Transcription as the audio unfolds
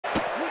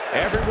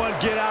Everyone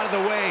get out of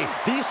the way.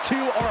 These two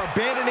are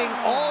abandoning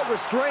all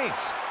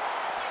restraints.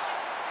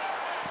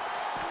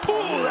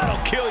 Ooh,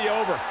 that'll kill you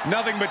over.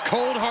 Nothing but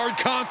cold, hard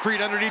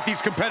concrete underneath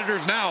these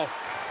competitors now.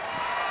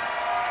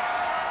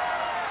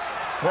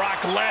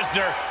 Brock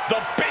Lesnar,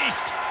 the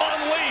beast,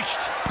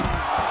 unleashed.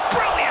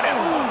 Brilliant.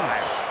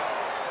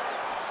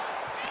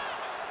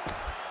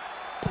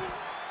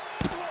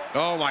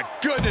 Oh my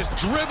goodness,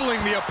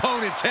 dribbling the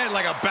opponent's head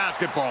like a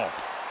basketball.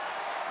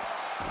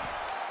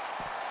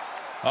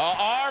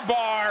 Arm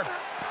bar.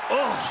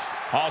 Ugh.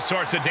 All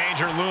sorts of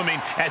danger looming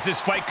as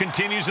this fight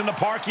continues in the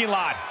parking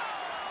lot.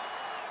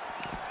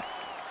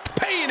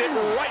 Paying it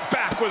right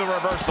back with a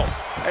reversal.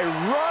 A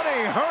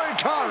running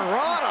Hurricane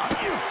Rana.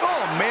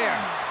 Oh, man.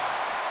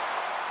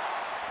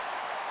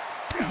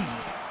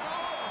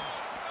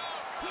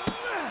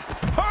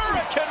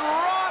 Hurricane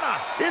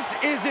Rana. This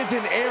isn't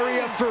an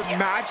area for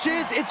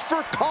matches. It's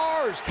for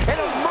cars and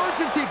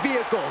emergency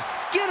vehicles.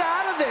 Get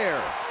out of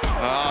there.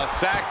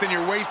 Saxton,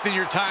 you're wasting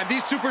your time.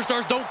 These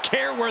superstars don't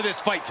care where this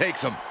fight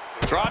takes them.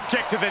 Drop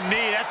kick to the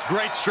knee. That's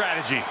great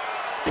strategy.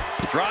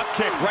 Drop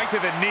kick right to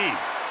the knee.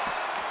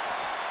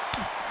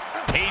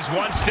 He's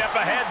one step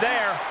ahead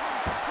there.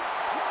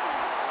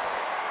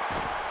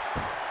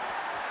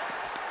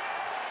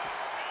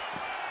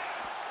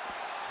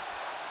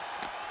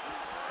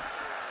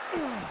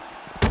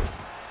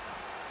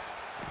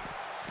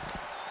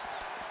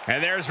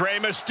 And there's Rey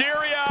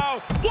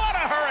Mysterio. What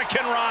a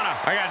Hurricane Rana.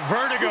 I got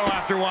vertigo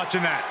after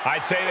watching that.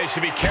 I'd say they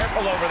should be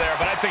careful over there,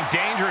 but I think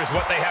danger is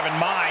what they have in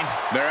mind.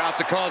 They're out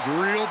to cause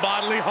real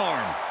bodily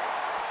harm.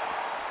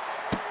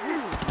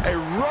 A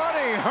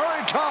running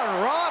Hurricane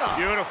Rana.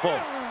 Beautiful.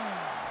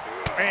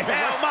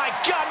 Oh, my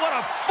God, what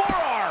a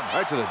forearm.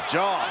 Right to the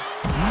jaw.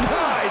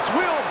 Nice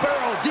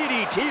wheelbarrow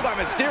DDT by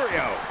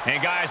Mysterio.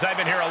 And, guys, I've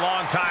been here a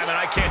long time, and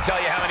I can't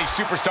tell you how many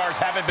superstars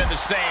haven't been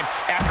the same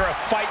after a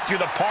fight through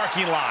the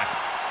parking lot.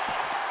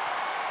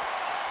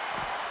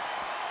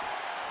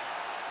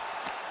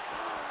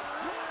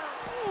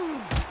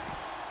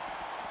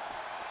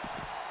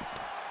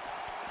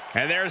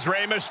 And there's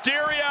Rey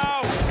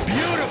Mysterio.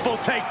 Beautiful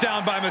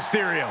takedown by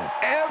Mysterio.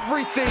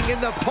 Everything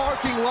in the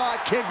parking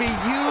lot can be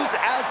used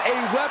as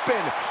a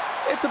weapon.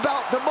 It's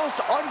about the most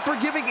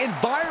unforgiving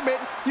environment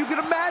you can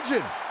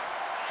imagine.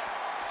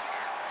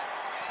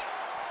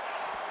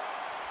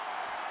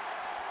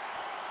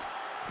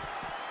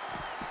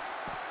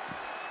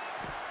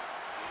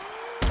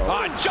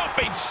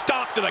 Jumping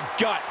stomp to the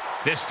gut.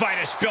 This fight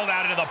has spilled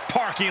out into the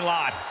parking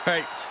lot.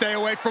 Hey, stay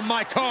away from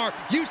my car.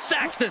 You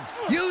Saxtons.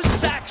 You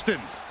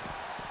Saxtons.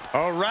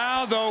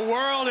 Around the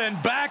world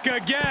and back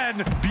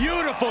again.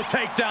 Beautiful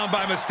takedown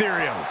by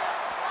Mysterio.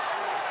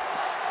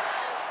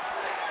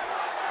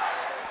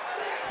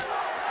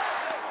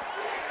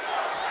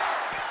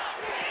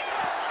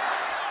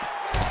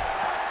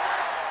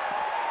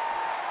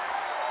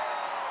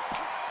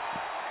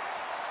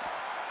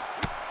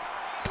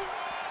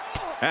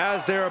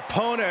 As their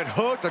opponent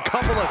hooked a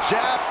couple of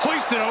jabs.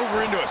 Hoisted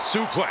over into a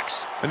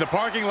suplex. And the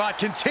parking lot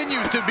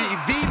continues to be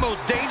the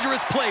most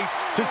dangerous place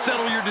to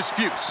settle your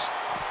disputes.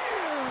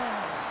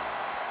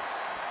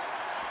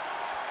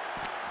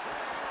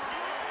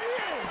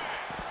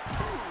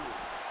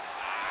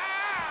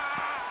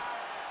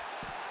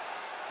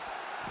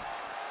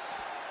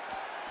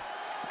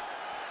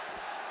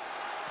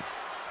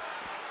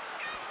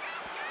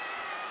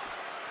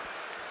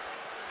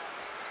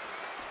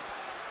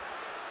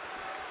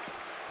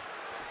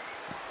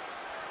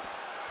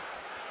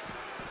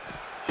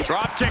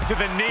 Drop kick to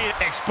the knee.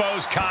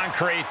 Exposed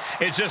concrete.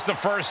 It's just the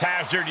first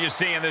hazard you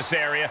see in this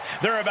area.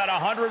 There are about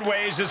 100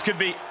 ways this could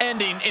be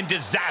ending in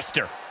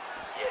disaster.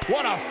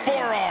 What a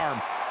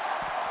forearm.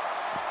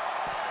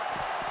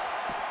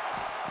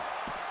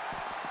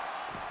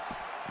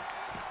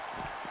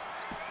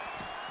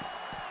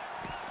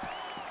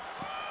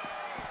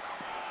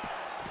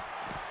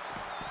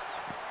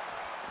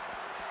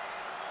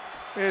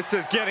 This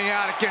is getting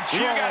out of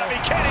control. You gotta be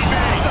kidding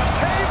me. The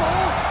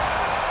table.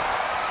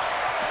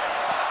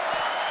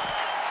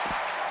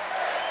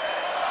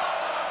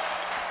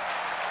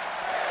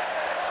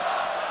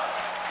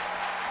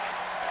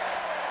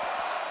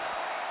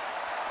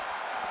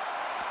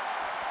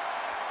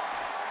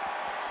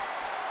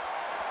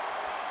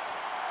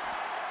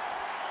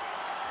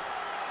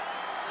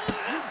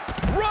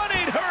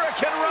 Running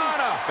Hurricane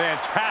Rana.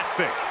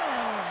 Fantastic.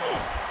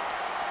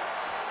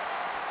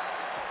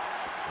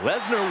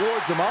 Lesnar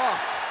wards him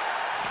off.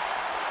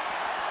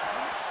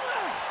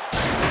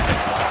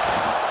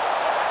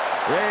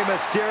 Rey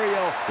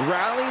Mysterio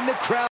rallying the crowd.